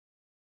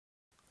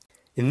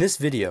In this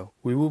video,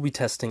 we will be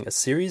testing a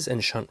series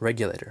and shunt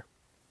regulator.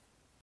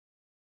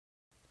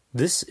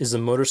 This is a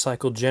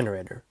motorcycle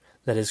generator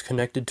that is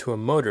connected to a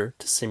motor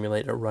to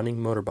simulate a running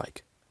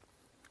motorbike.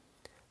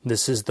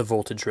 This is the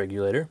voltage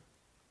regulator.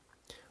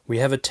 We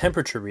have a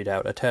temperature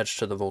readout attached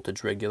to the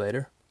voltage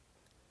regulator.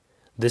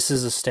 This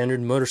is a standard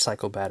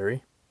motorcycle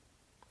battery.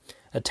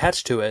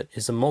 Attached to it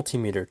is a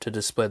multimeter to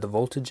display the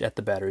voltage at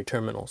the battery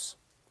terminals.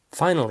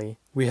 Finally,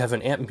 we have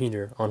an amp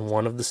meter on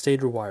one of the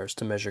stator wires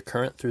to measure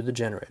current through the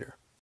generator.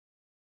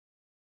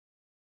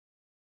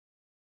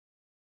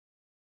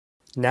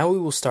 Now we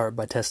will start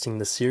by testing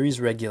the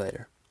series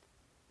regulator.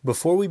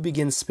 Before we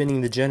begin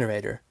spinning the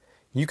generator,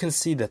 you can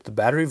see that the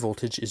battery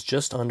voltage is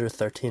just under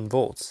 13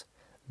 volts.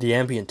 The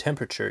ambient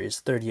temperature is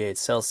 38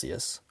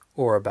 Celsius,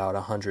 or about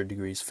 100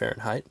 degrees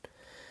Fahrenheit,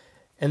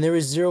 and there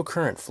is zero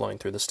current flowing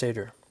through the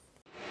stator.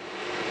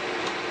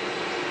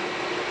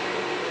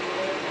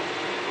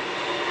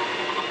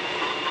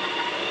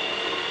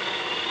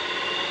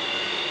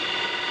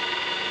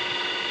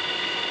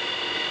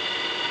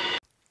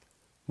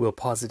 We'll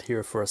pause it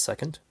here for a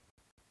second.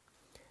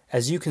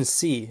 As you can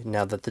see,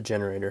 now that the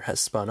generator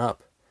has spun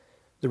up,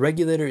 the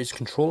regulator is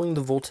controlling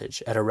the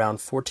voltage at around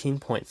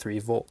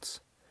 14.3 volts.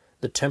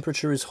 The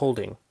temperature is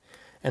holding,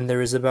 and there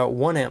is about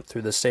 1 amp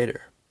through the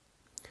stator.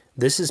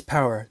 This is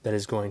power that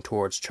is going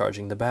towards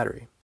charging the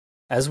battery.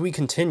 As we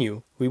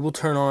continue, we will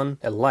turn on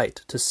a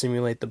light to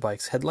simulate the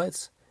bike's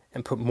headlights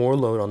and put more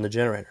load on the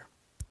generator.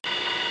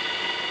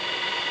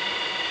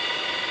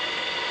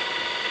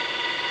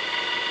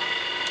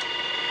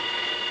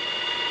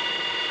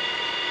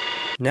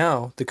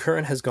 Now, the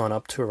current has gone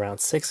up to around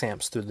 6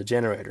 amps through the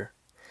generator,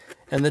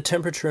 and the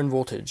temperature and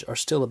voltage are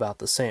still about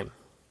the same.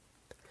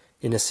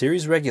 In a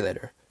series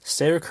regulator,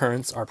 stator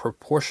currents are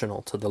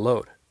proportional to the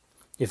load.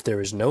 If there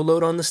is no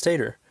load on the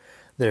stator,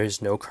 there is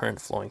no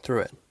current flowing through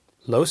it.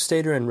 Low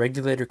stator and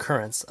regulator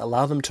currents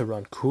allow them to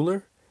run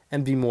cooler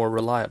and be more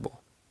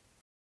reliable.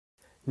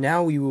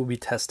 Now we will be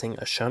testing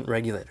a shunt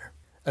regulator.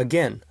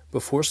 Again,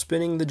 before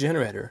spinning the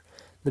generator,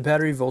 the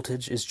battery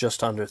voltage is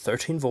just under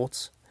 13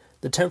 volts,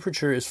 the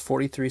temperature is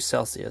 43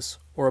 Celsius,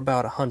 or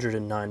about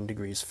 109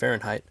 degrees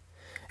Fahrenheit,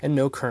 and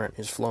no current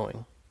is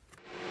flowing.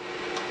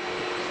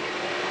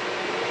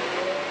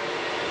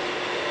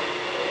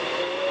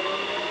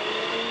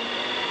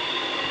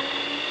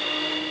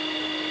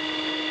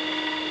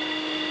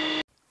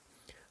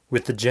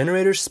 With the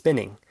generator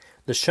spinning,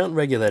 the shunt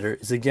regulator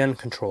is again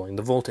controlling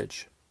the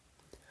voltage.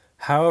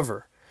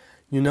 However,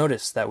 you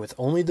notice that with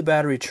only the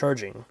battery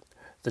charging,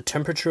 the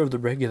temperature of the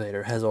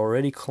regulator has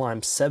already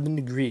climbed 7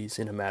 degrees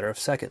in a matter of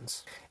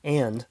seconds,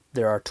 and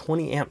there are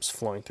 20 amps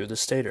flowing through the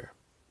stator.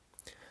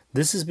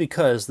 This is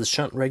because the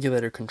shunt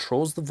regulator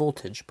controls the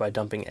voltage by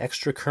dumping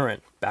extra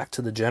current back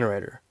to the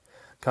generator,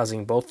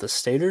 causing both the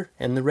stator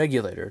and the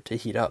regulator to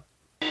heat up.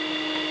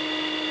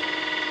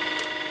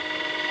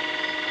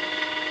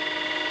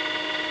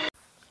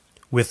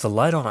 With the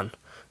light on,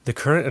 the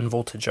current and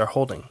voltage are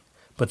holding,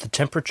 but the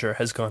temperature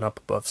has gone up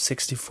above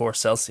 64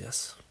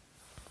 Celsius.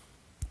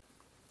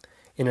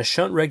 In a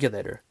shunt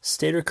regulator,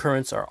 stator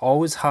currents are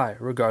always high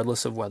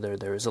regardless of whether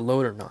there is a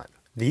load or not.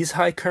 These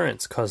high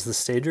currents cause the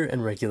stator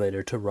and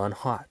regulator to run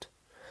hot.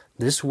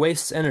 This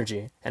wastes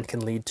energy and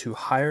can lead to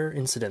higher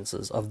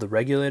incidences of the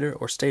regulator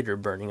or stator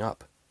burning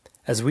up.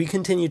 As we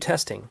continue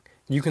testing,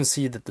 you can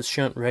see that the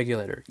shunt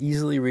regulator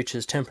easily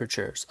reaches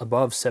temperatures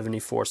above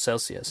 74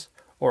 Celsius,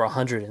 or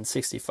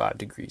 165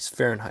 degrees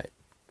Fahrenheit.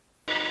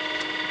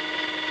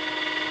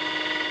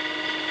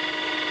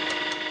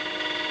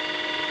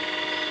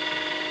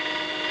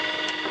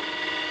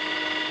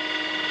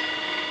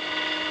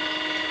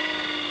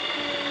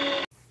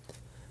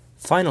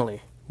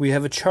 Finally, we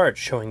have a chart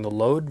showing the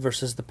load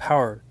versus the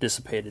power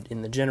dissipated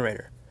in the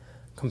generator,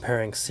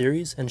 comparing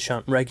series and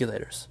shunt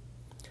regulators.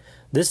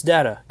 This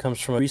data comes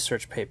from a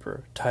research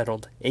paper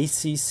titled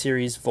AC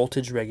Series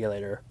Voltage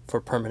Regulator for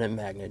Permanent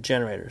Magnet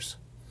Generators.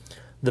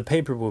 The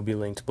paper will be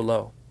linked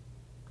below.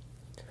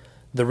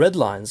 The red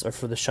lines are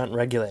for the shunt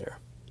regulator.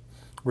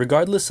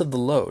 Regardless of the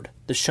load,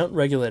 the shunt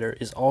regulator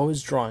is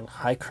always drawing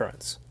high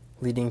currents,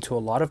 leading to a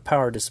lot of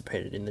power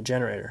dissipated in the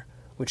generator,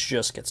 which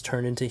just gets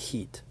turned into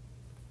heat.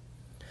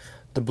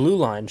 The blue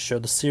lines show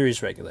the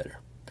series regulator.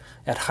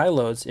 At high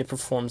loads, it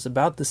performs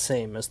about the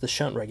same as the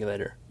shunt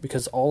regulator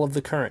because all of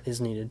the current is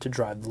needed to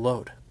drive the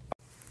load.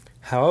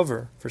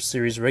 However, for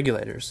series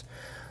regulators,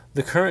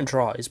 the current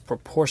draw is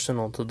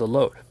proportional to the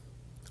load.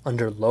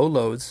 Under low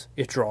loads,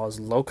 it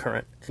draws low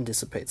current and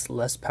dissipates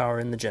less power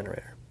in the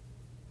generator.